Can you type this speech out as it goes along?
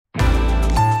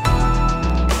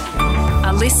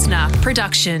listener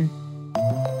production.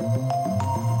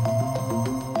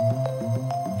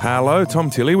 Hello, Tom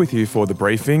Tilley with you for The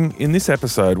Briefing. In this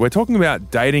episode, we're talking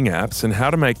about dating apps and how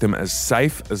to make them as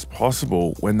safe as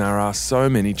possible when there are so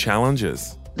many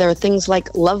challenges. There are things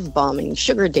like love bombing,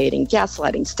 sugar dating,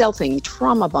 gaslighting, stealthing,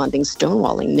 trauma bonding,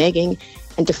 stonewalling, negging,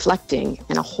 and deflecting,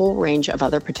 and a whole range of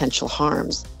other potential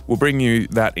harms. We'll bring you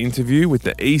that interview with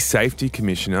the E-Safety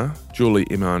Commissioner, Julie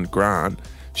Iman-Grant.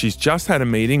 She's just had a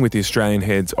meeting with the Australian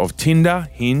heads of Tinder,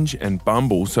 Hinge and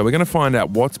Bumble, so we're going to find out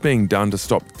what's being done to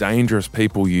stop dangerous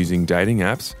people using dating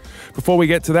apps. Before we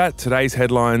get to that, today's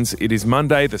headlines. It is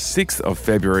Monday, the 6th of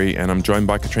February, and I'm joined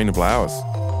by Katrina Blowers.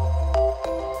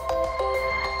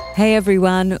 Hey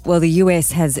everyone. Well, the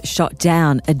US has shot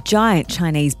down a giant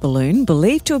Chinese balloon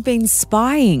believed to have been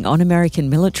spying on American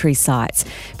military sites.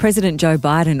 President Joe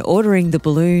Biden ordering the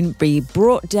balloon be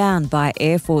brought down by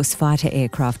Air Force fighter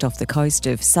aircraft off the coast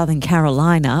of Southern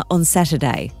Carolina on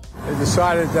Saturday. They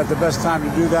decided that the best time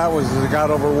to do that was as it got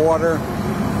over water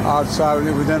outside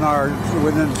within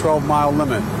the 12-mile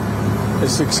limit. They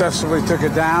successfully took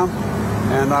it down,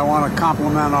 and I want to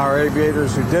compliment our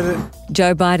aviators who did it.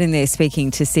 Joe Biden there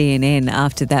speaking to CNN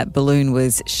after that balloon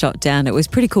was shot down. It was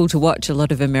pretty cool to watch. A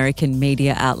lot of American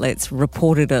media outlets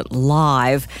reported it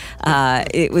live.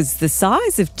 It was the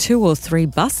size of 2 or 3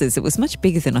 buses. It was much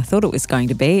bigger than I thought it was going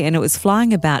to be, and it was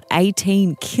flying about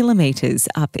 18 kilometres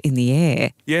up in the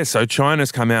air. Yeah, so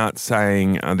China's come out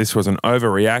saying this was an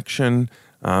overreaction,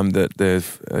 that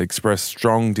they've expressed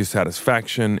strong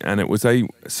dissatisfaction, and it was a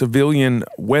civilian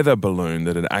weather balloon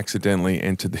that had accidentally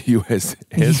entered the US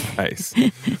airspace.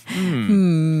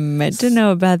 I don't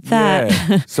know about that.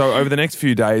 Yeah. So over the next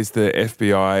few days, the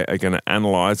FBI are going to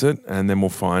analyse it, and then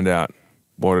we'll find out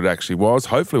what it actually was.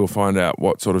 Hopefully we'll find out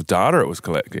what sort of data it was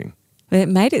collecting. It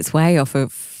made its way off a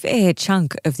fair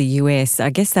chunk of the US. I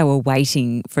guess they were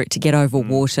waiting for it to get over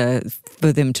water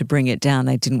for them to bring it down.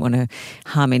 They didn't want to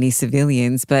harm any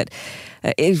civilians. But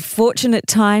fortunate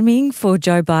timing for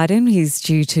Joe Biden. He's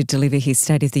due to deliver his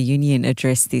State of the Union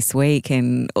address this week.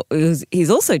 And he's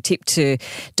also tipped to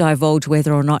divulge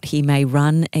whether or not he may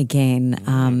run again.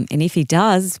 And if he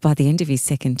does, by the end of his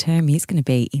second term, he's going to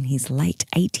be in his late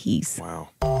 80s. Wow.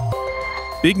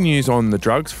 Big news on the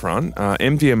drugs front.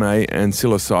 MDMA and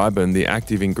psilocybin, the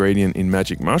active ingredient in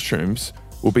magic mushrooms,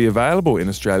 will be available in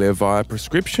Australia via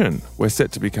prescription. We're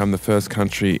set to become the first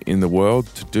country in the world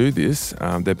to do this.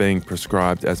 They're being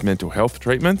prescribed as mental health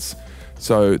treatments.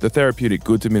 So the Therapeutic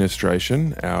Goods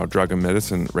Administration, our drug and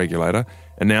medicine regulator,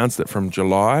 announced that from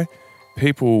July,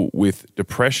 people with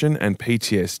depression and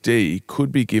PTSD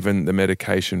could be given the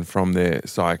medication from their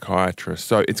psychiatrist.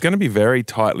 So it's going to be very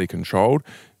tightly controlled.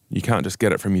 You can't just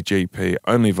get it from your GP,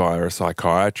 only via a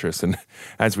psychiatrist. And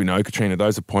as we know, Katrina,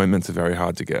 those appointments are very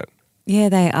hard to get. Yeah,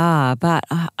 they are. But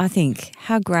I think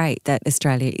how great that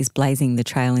Australia is blazing the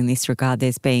trail in this regard.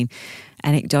 There's been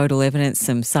anecdotal evidence,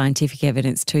 some scientific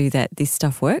evidence too, that this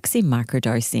stuff works in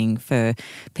microdosing for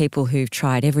people who've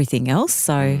tried everything else.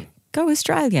 So go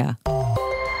Australia.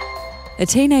 A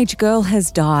teenage girl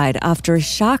has died after a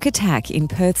shark attack in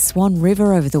Perth's Swan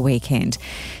River over the weekend.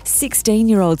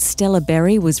 16-year-old Stella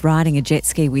Berry was riding a jet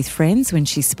ski with friends when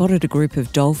she spotted a group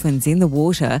of dolphins in the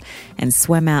water and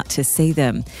swam out to see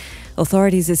them.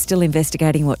 Authorities are still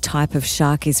investigating what type of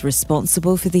shark is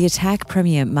responsible for the attack.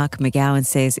 Premier Mark McGowan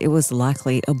says it was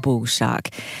likely a bull shark.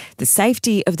 The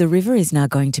safety of the river is now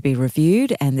going to be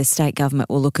reviewed, and the state government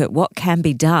will look at what can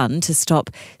be done to stop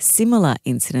similar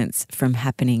incidents from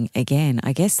happening again.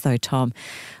 I guess, though, Tom,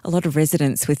 a lot of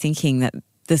residents were thinking that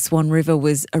the Swan River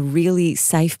was a really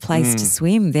safe place to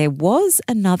swim. There was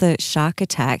another shark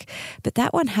attack, but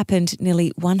that one happened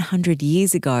nearly 100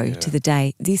 years ago to the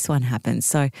day this one happened,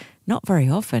 so not very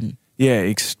often. Yeah,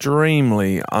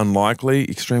 extremely unlikely,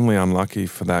 extremely unlucky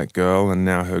for that girl and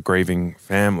now her grieving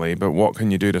family. But what can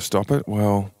you do to stop it?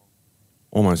 Well,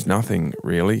 almost nothing,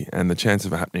 really. And the chance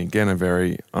of it happening again are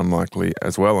very unlikely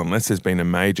as well, unless there's been a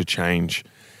major change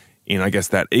in, I guess,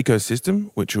 that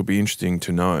ecosystem, which will be interesting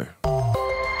to know.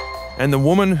 And the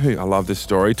woman who, I love this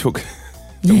story, took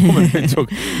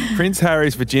Prince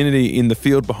Harry's virginity in the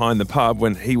field behind the pub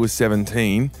when he was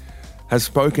 17 has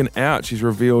spoken out. She's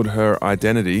revealed her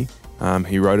identity.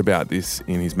 He wrote about this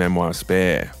in his memoir,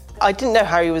 Spare. I didn't know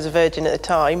Harry was a virgin at the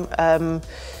time.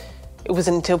 It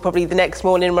wasn't until probably the next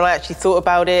morning when I actually thought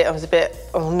about it. I was a bit,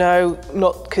 oh no,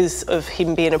 not because of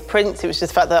him being a prince. It was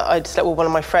just the fact that I'd slept with one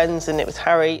of my friends and it was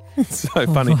Harry. It's so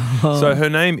funny. So her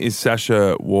name is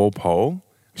Sasha Walpole.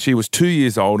 She was 2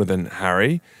 years older than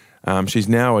Harry. She's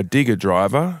now a digger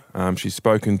driver. She's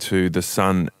spoken to The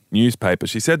Sun newspaper.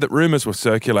 She said that rumours were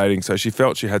circulating, so she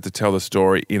felt she had to tell the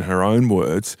story in her own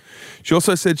words. She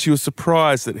also said she was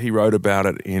surprised that he wrote about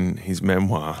it in his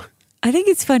memoir. I think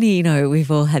it's funny, we've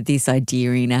all had this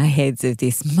idea in our heads of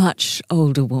this much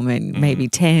older woman, maybe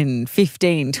 10,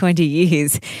 15, 20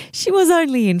 years. She was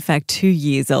only, in fact, 2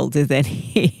 years older than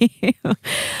him.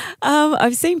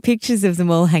 I've seen pictures of them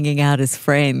all hanging out as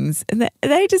friends, and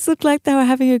they just looked like they were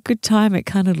having a good time. It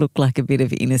kind of looked like a bit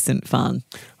of innocent fun.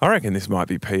 I reckon this might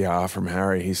be PR from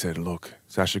Harry. He said, look,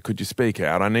 Sasha, could you speak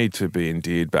out? I need to be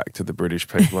endeared back to the British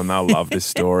people, and they'll love this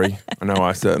story. I know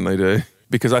I certainly do.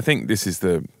 Because I think this is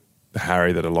the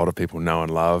Harry that a lot of people know and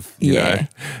love, you know,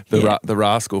 the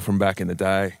rascal from back in the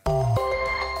day.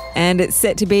 And it's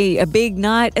set to be a big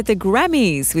night at the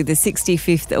Grammys with the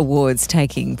 65th Awards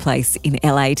taking place in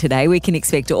LA today. We can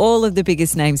expect all of the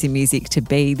biggest names in music to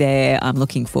be there. I'm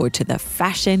looking forward to the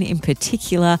fashion in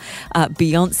particular.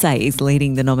 Beyonce is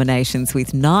leading the nominations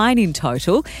with 9 in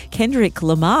total. Kendrick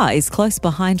Lamar is close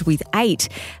behind with 8.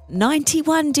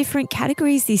 91 different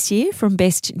categories this year, from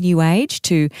Best New Age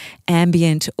to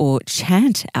Ambient or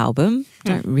Chant album.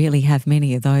 Don't really have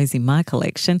many of those in my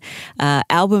collection.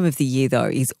 Album of the Year, though,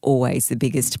 is always the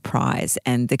biggest prize,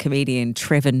 and the comedian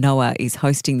Trevor Noah is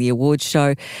hosting the awards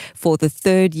show for the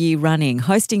 3rd year running.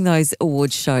 Hosting those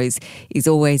awards shows is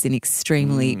always an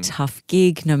extremely tough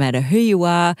gig, no matter who you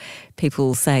are.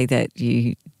 People say that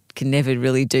you can never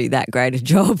really do that great a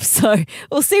job, so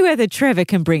we'll see whether Trevor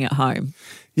can bring it home.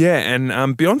 Yeah, and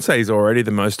Beyonce is already the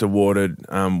most awarded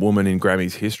woman in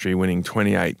Grammys history, winning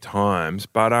 28 times.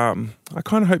 But I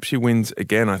kind of hope she wins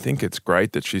again. I think it's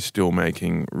great that she's still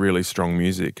making really strong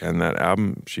music, and that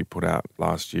album she put out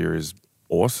last year is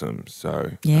awesome.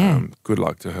 So good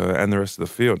luck to her and the rest of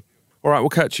the field. All right, we'll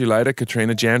catch you later,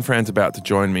 Katrina. Jan Fran's about to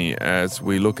join me as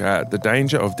we look at the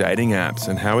danger of dating apps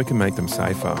and how we can make them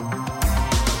safer.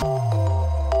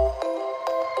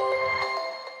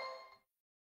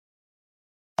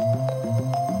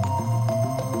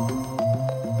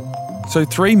 So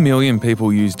 3 million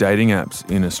people use dating apps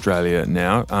in Australia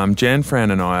now. Jan Fran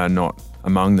and I are not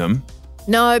among them.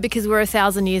 No, because we're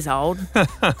 1,000 years old.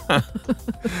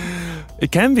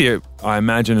 It can be, I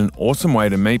imagine, an awesome way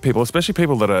to meet people, especially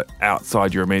people that are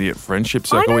outside your immediate friendship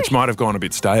circle, which might have gone a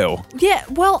bit stale. Yeah,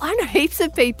 well, I know heaps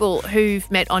of people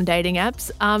who've met on dating apps,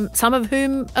 some of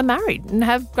whom are married and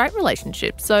have great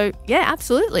relationships. So, yeah,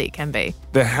 absolutely it can be.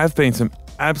 There have been some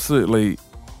absolutely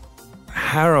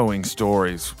harrowing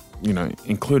stories,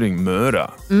 including murder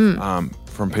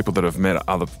from people that have met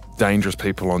other dangerous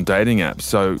people on dating apps.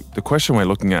 So the question we're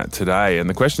looking at today, and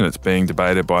the question that's being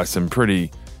debated by some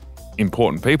pretty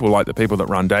important people, like the people that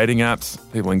run dating apps,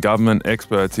 people in government,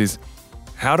 experts, is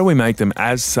how do we make them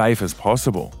as safe as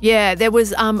possible? Yeah, there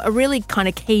was a really kind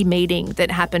of key meeting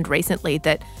that happened recently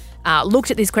that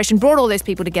looked at this question, brought all those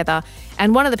people together,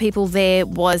 and one of the people there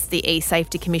was the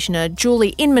E-Safety Commissioner,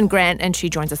 Julie Inman-Grant, and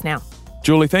she joins us now.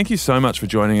 Julie, thank you so much for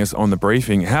joining us on The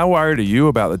Briefing. How worried are you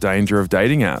about the danger of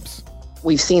dating apps?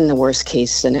 We've seen the worst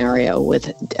case scenario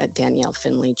with Danielle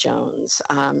Finley-Jones,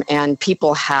 and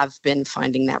people have been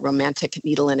finding that romantic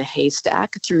needle in a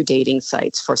haystack through dating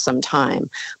sites for some time.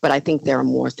 But I think there are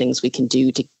more things we can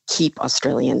do to keep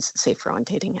Australians safer on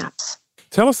dating apps.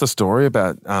 Tell us the story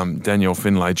about Danielle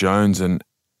Finlay-Jones, and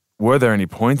were there any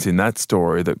points in that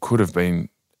story that could have been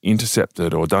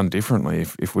intercepted or done differently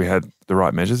if we had the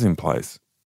right measures in place?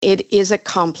 It is a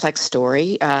complex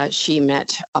story. She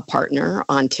met a partner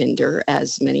on Tinder,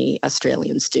 as many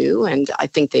Australians do, and I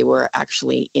think they were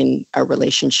actually in a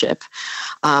relationship.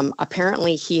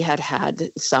 Apparently, he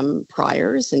had some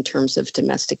priors in terms of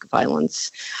domestic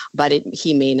violence, but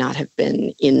he may not have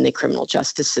been in the criminal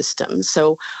justice system.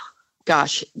 So,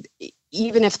 gosh,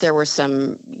 even if there were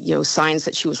some, signs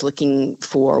that she was looking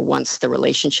for once the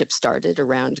relationship started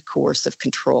around coercive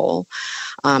control,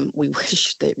 we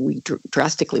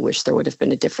drastically wish there would have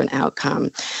been a different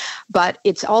outcome. But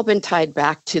it's all been tied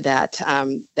back to that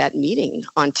meeting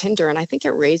on Tinder, and I think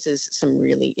it raises some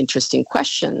really interesting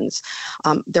questions.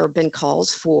 There have been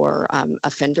calls for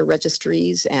offender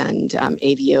registries and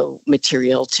AVO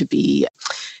material to be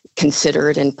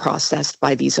considered and processed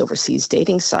by these overseas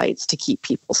dating sites to keep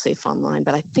people safe online.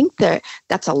 But I think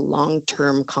that's a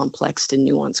long-term, complex and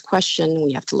nuanced question.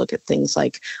 We have to look at things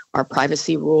like our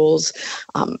privacy rules.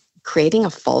 creating a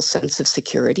false sense of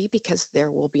security, because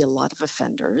there will be a lot of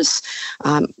offenders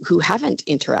who haven't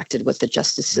interacted with the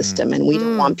justice system. And we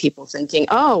don't want people thinking,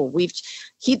 oh,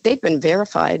 they've been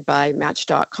verified by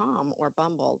Match.com or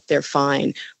Bumble, they're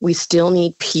fine. We still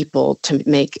need people to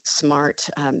make smart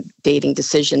dating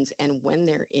decisions. And when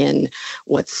they're in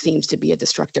what seems to be a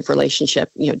destructive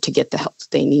relationship, to get the help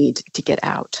they need to get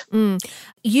out.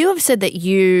 You have said that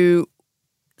you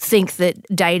think that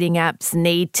dating apps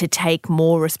need to take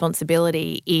more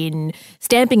responsibility in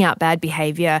stamping out bad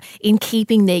behaviour, in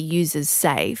keeping their users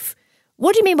safe.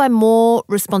 What do you mean by more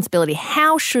responsibility?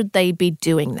 How should they be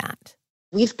doing that?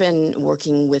 We've been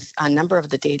working with a number of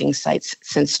the dating sites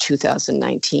since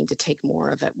 2019 to take more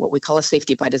of what we call a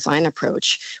safety by design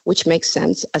approach, which makes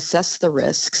sense. Assess the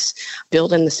risks,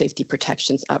 build in the safety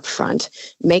protections up front,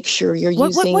 make sure you're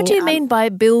using... What do you mean by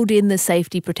build in the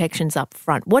safety protections up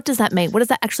front? What does that mean? What does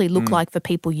that actually look like for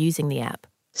people using the app?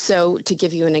 So to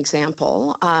give you an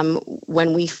example,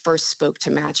 when we first spoke to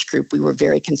Match Group, we were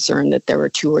very concerned that there were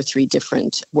 2 or 3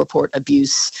 different report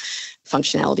abuse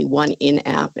functionality, one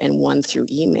in-app and one through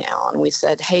email. And we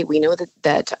said, hey, we know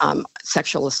that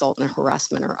sexual assault and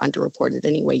harassment are underreported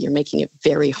anyway. You're making it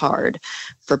very hard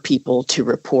for people to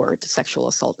report sexual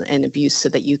assault and abuse so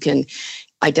that you can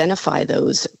identify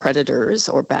those predators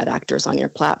or bad actors on your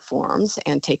platforms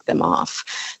and take them off.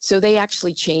 So they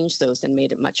actually changed those and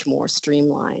made it much more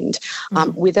streamlined.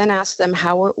 We then asked them,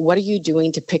 what are you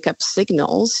doing to pick up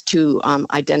signals to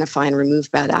identify and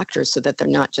remove bad actors so that they're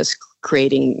not just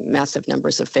creating massive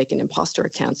numbers of fake and imposter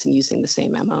accounts and using the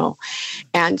same MO.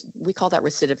 And we call that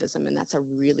recidivism, and that's a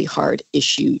really hard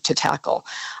issue to tackle.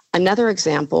 Another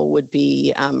example would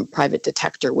be Private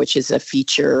Detector, which is a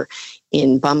feature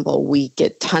in Bumble. We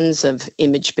get tons of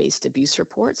image-based abuse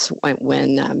reports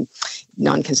when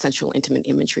non-consensual intimate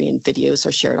imagery and videos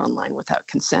are shared online without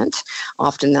consent.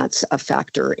 Often that's a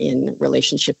factor in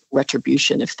relationship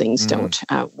retribution if things don't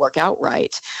work out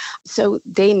right. So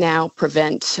they now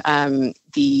prevent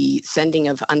the sending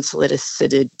of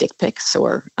unsolicited dick pics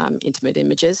or intimate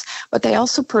images, but they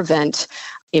also prevent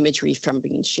imagery from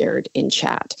being shared in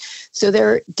chat. So there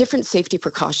are different safety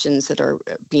precautions that are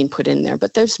being put in there,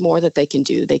 but there's more that they can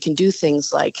do. They can do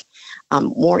things like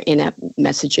more in-app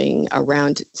messaging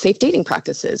around safe dating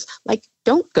practices, like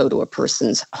don't go to a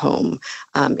person's home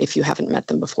if you haven't met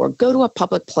them before. Go to a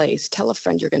public place. Tell a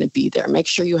friend you're going to be there. Make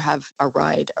sure you have a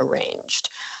ride arranged.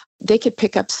 They could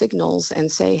pick up signals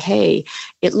and say, hey,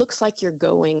 it looks like you're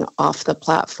going off the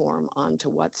platform onto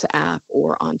WhatsApp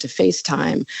or onto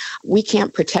FaceTime. We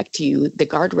can't protect you. The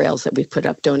guardrails that we've put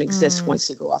up don't exist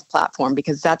once you go off platform,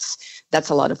 because that's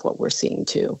a lot of what we're seeing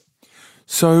too.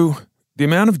 So the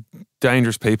amount of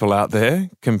dangerous people out there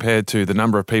compared to the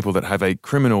number of people that have a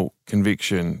criminal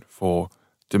conviction for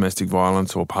domestic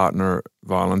violence or partner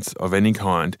violence of any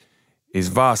kind is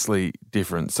vastly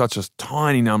different. Such a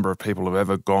tiny number of people have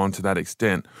ever gone to that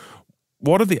extent.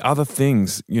 What are the other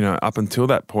things, up until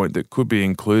that point that could be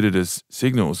included as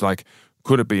signals? Like,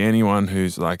 could it be anyone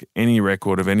who's like any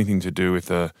record of anything to do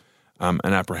with an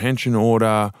apprehension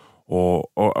order, or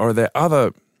are there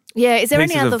other is there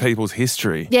pieces any other of people's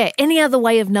history? Yeah, any other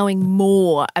way of knowing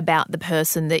more about the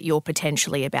person that you're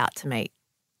potentially about to meet?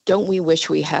 Don't we wish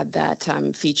we had that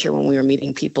feature when we were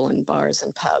meeting people in bars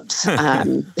and pubs?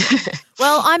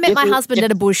 Well, I met my husband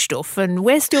at a bush stuff, and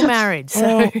we're still married.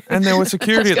 So. And there was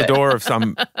security at the door of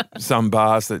some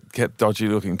bars that kept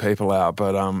dodgy-looking people out.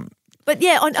 But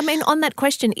yeah, on that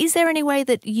question, is there any way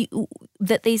that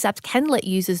these apps can let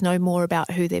users know more about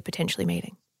who they're potentially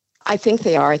meeting? I think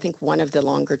they are. I think one of the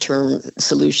longer-term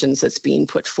solutions that's being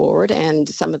put forward, and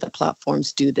some of the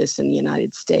platforms do this in the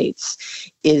United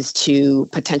States, is to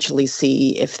potentially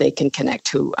see if they can connect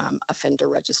to offender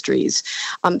registries.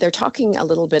 They're talking a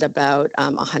little bit about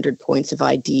 100 points of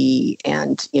ID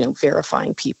and,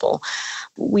 verifying people.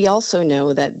 We also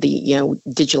know that the,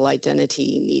 digital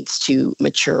identity needs to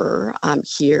mature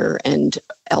here and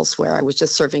elsewhere. I was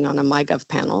just serving on a MyGov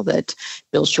panel that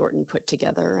Bill Shorten put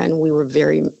together, and we were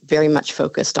very, very much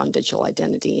focused on digital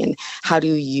identity and how do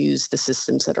you use the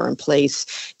systems that are in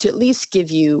place to at least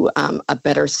give you a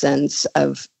better sense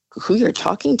of who you're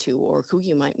talking to or who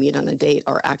you might meet on a date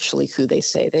are actually who they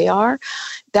say they are.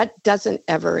 That doesn't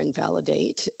ever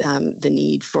invalidate the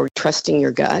need for trusting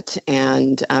your gut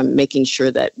and making sure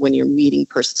that when you're meeting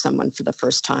someone for the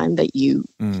first time that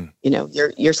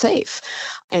you're safe.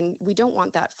 And we don't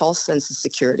want that false sense of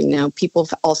security. Now, people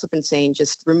have also been saying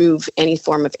just remove any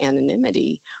form of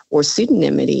anonymity or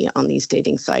pseudonymity on these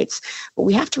dating sites. But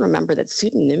we have to remember that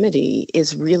pseudonymity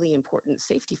is really important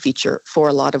safety feature for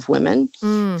a lot of women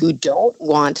who don't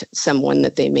want someone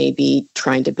that they may be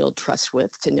trying to build trust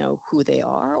with to know who they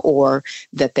are are, or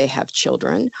that they have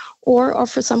children, or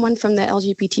for someone from the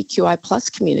LGBTQI plus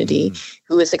community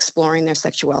who is exploring their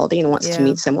sexuality and wants to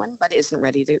meet someone but isn't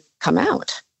ready to come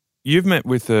out. You've met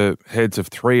with the heads of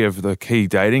 3 of the key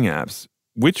dating apps.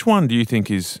 Which one do you think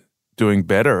is doing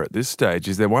better at this stage?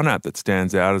 Is there one app that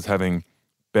stands out as having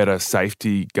better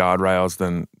safety guardrails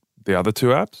than the other 2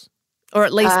 apps? Or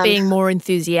at least being more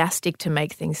enthusiastic to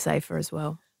make things safer as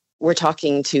well? We're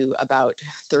talking to about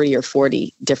 30 or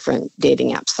 40 different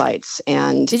dating app sites.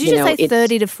 And did you just say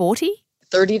 30 to 40?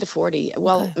 30 to 40.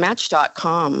 Well,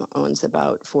 Match.com owns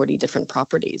about 40 different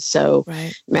properties. So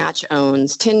Match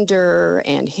owns Tinder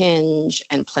and Hinge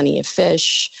and Plenty of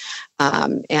Fish.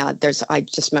 And I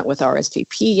just met with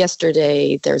RSVP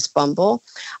yesterday. There's Bumble.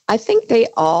 I think they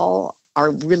all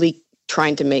are really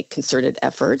trying to make concerted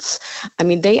efforts. I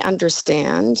mean, they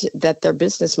understand that their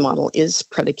business model is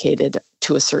predicated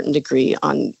to a certain degree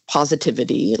on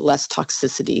positivity, less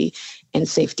toxicity, and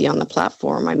safety on the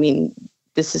platform. I mean,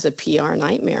 this is a PR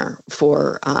nightmare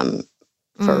for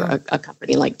a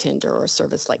company like Tinder or a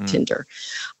service like Tinder.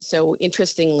 So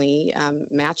interestingly,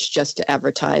 Match just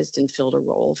advertised and filled a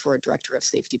role for a director of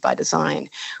safety by design,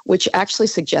 which actually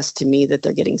suggests to me that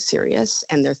they're getting serious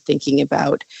and they're thinking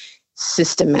about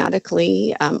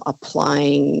systematically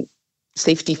applying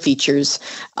safety features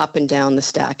up and down the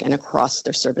stack and across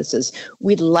their services.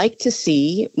 We'd like to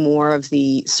see more of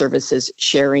the services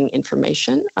sharing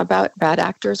information about bad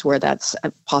actors where that's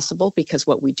possible, because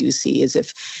what we do see is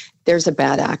if there's a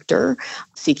bad actor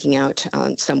seeking out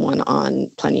someone on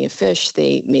Plenty of Fish,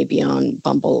 they may be on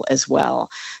Bumble as well.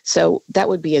 So that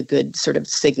would be a good sort of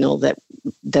signal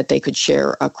that they could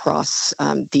share across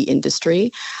the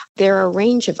industry. There are a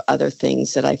range of other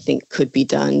things that I think could be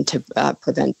done to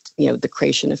prevent, the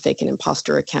creation of fake and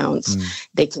imposter accounts.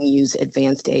 They can use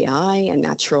advanced AI and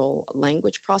natural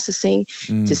language processing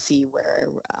to see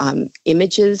where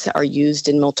images are used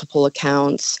in multiple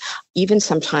accounts, even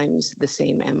sometimes the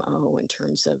same MO in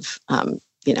terms of,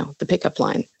 the pickup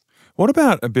line. What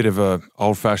about a bit of a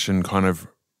old-fashioned kind of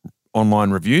online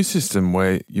review system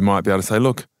where you might be able to say,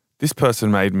 look, this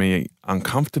person made me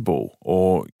uncomfortable,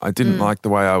 or I didn't like the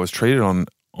way I was treated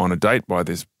on a date by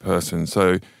this person.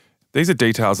 So these are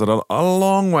details that are a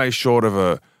long way short of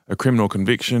a criminal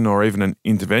conviction or even an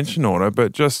intervention order,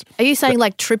 but just... Are you saying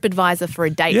like TripAdvisor for a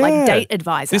date, like Date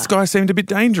Advisor? This guy seemed a bit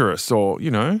dangerous or,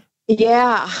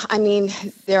 Yeah, I mean,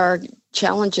 there are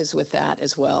challenges with that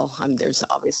as well. There's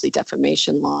obviously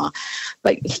defamation law,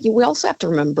 but we also have to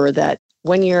remember that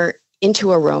when you're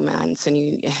into a romance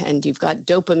and you've got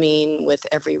dopamine with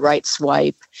every right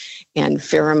swipe and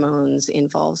pheromones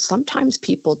involved, sometimes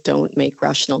people don't make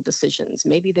rational decisions.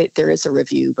 Maybe there is a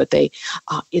review, but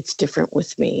it's different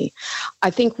with me. I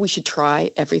think we should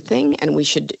try everything, and we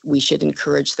should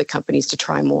encourage the companies to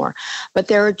try more. But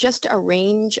there are just a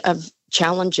range of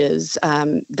challenges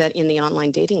that in the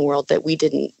online dating world that we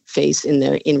didn't face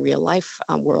in real life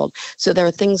world. So there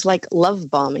are things like love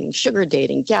bombing, sugar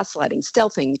dating, gaslighting,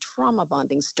 stealthing, trauma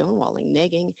bonding, stonewalling,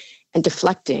 negging, and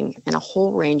deflecting, and a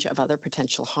whole range of other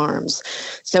potential harms.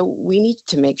 So we need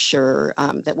to make sure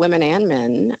that women and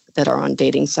men that are on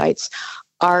dating sites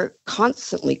are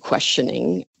constantly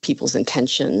questioning people's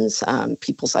intentions,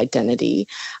 people's identity,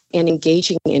 and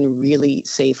engaging in really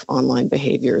safe online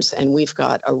behaviors. And we've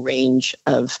got a range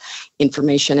of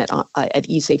information at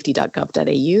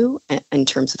esafety.gov.au in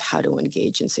terms of how to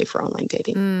engage in safer online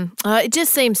dating. It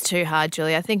just seems too hard,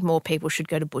 Julie. I think more people should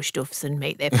go to Bush Doofs and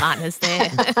meet their partners there.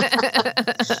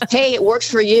 Hey, it works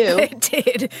for you.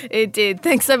 It did.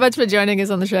 Thanks so much for joining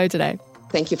us on the show today.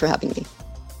 Thank you for having me.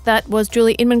 That was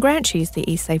Julie Inman-Grant. She's the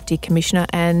eSafety Commissioner,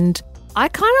 and I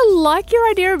kind of like your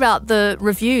idea about the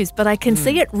reviews, but I can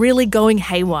see it really going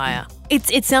haywire.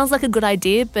 It sounds like a good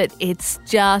idea, but it's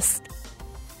just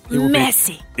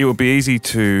messy. It would be easy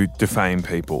to defame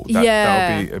people.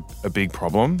 That would be a big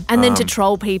problem. And then to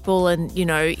troll people and,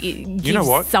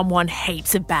 give someone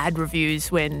heaps of bad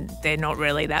reviews when they're not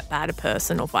really that bad a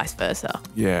person, or vice versa.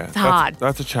 Yeah. It's hard.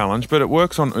 That's a challenge, but it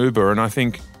works on Uber, and I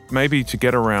think maybe to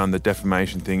get around the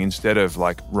defamation thing, instead of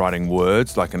like writing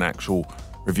words like an actual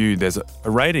review, there's a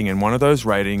rating, and one of those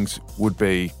ratings would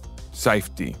be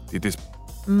safety. Did this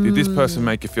person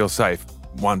make you feel safe?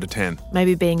 1 to 10.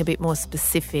 Maybe being a bit more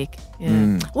specific.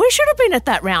 Yeah. We should have been at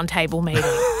that roundtable meeting.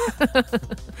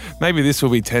 Maybe this will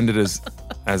be tendered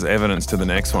as evidence to the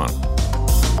next one.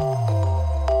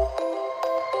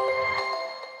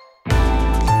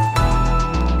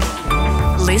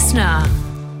 Listener.